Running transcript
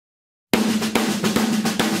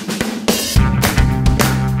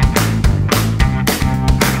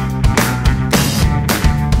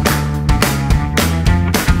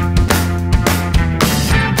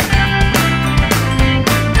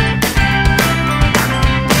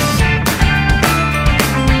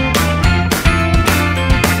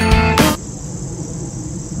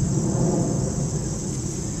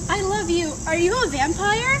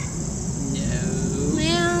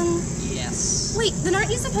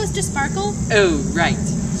supposed to sparkle? Oh, right.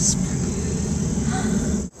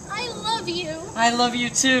 I love you. I love you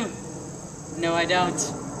too. No, I don't.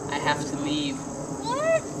 I have to leave.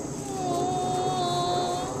 What?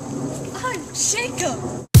 Oh, I'm Jacob.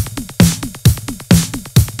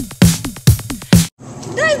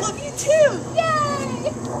 And I love you too.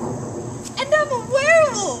 Yay! And I'm a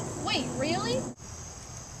werewolf. Wait, really?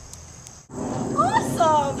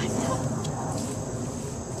 Awesome.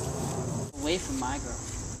 Away from my girl.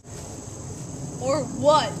 Or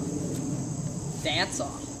what? Dance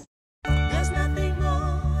off. There's nothing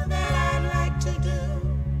more that I'd like to do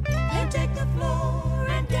than take the floor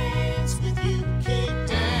and dance with you, kid.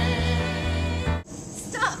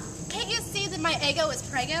 Stop. Can't you see that my ego is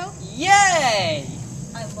prego? Yay!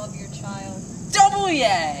 I love your child. Double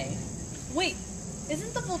yay! Wait,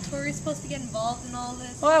 isn't the Volturi supposed to get involved in all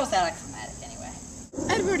this? Well, that was anticlimactic anyway.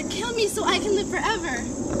 Edward, kill me so I can live forever.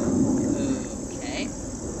 Okay.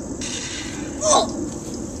 Oh!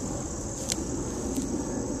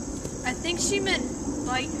 I think she meant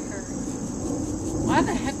bite her. Why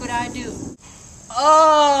the heck would I do?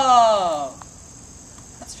 Oh!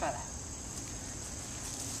 Let's try that.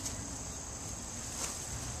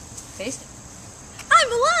 Taste it.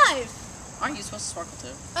 I'm alive! Aren't you supposed to sparkle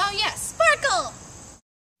too? Oh yes, sparkle!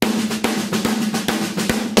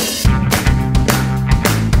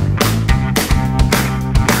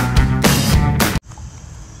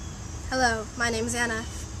 Hello, my name is Anna.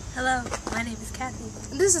 Hello, my name is Kathy.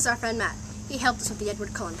 And this is our friend Matt. He helped us with the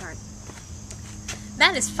Edward Cullen part.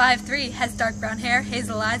 Matt is 5'3", has dark brown hair,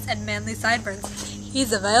 hazel eyes, and manly sideburns.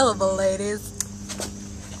 He's available, ladies.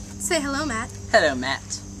 Say hello, Matt. Hello,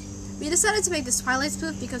 Matt. We decided to make this Twilight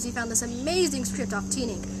Spoof because we found this amazing script off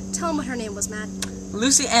Teening. Tell him what her name was, Matt.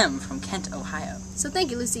 Lucy M. from Kent, Ohio. So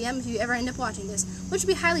thank you, Lucy M., if you ever end up watching this, which would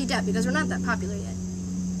be highly doubt because we're not that popular yet.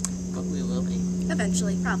 But we will be.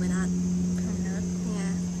 Eventually, probably not. Probably not.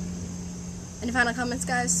 Yeah. Any final comments,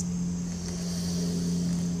 guys?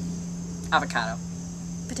 Avocado.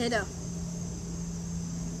 Potato.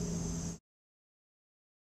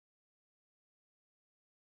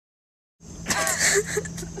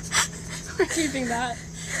 We're keeping that.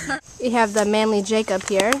 We have the manly Jacob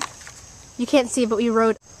here. You can't see, but we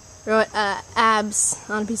wrote abs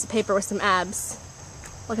on a piece of paper with some abs.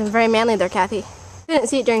 Looking very manly there, Kathy. We didn't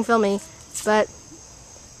see it during filming, but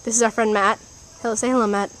this is our friend Matt. Hello, say hello,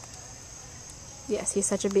 Matt. Yes, he's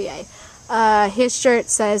such a BA. His shirt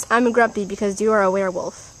says, "I'm a grumpy because you are a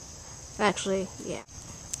werewolf." Actually, yeah.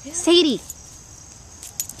 Sadie!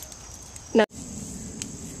 No.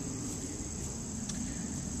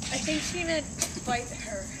 I think she meant bite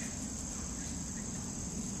her.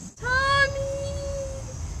 Tommy!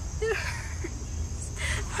 It hurts.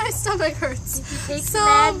 My stomach hurts Did you take so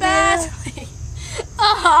some Advil? badly.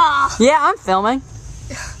 Ah! Yeah, I'm filming.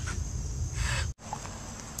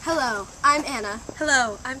 Hello, I'm Anna,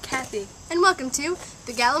 Hello, I'm Kathy. and welcome to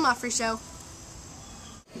the Gallimaufry Show.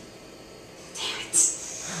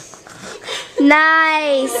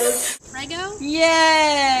 Nice. Prego?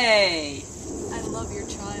 Yay! I love your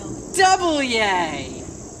child. Double yay!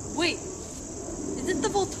 Wait, isn't the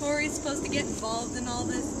Volturi supposed to get involved in all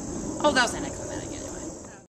this? Oh, that was anticlimactic.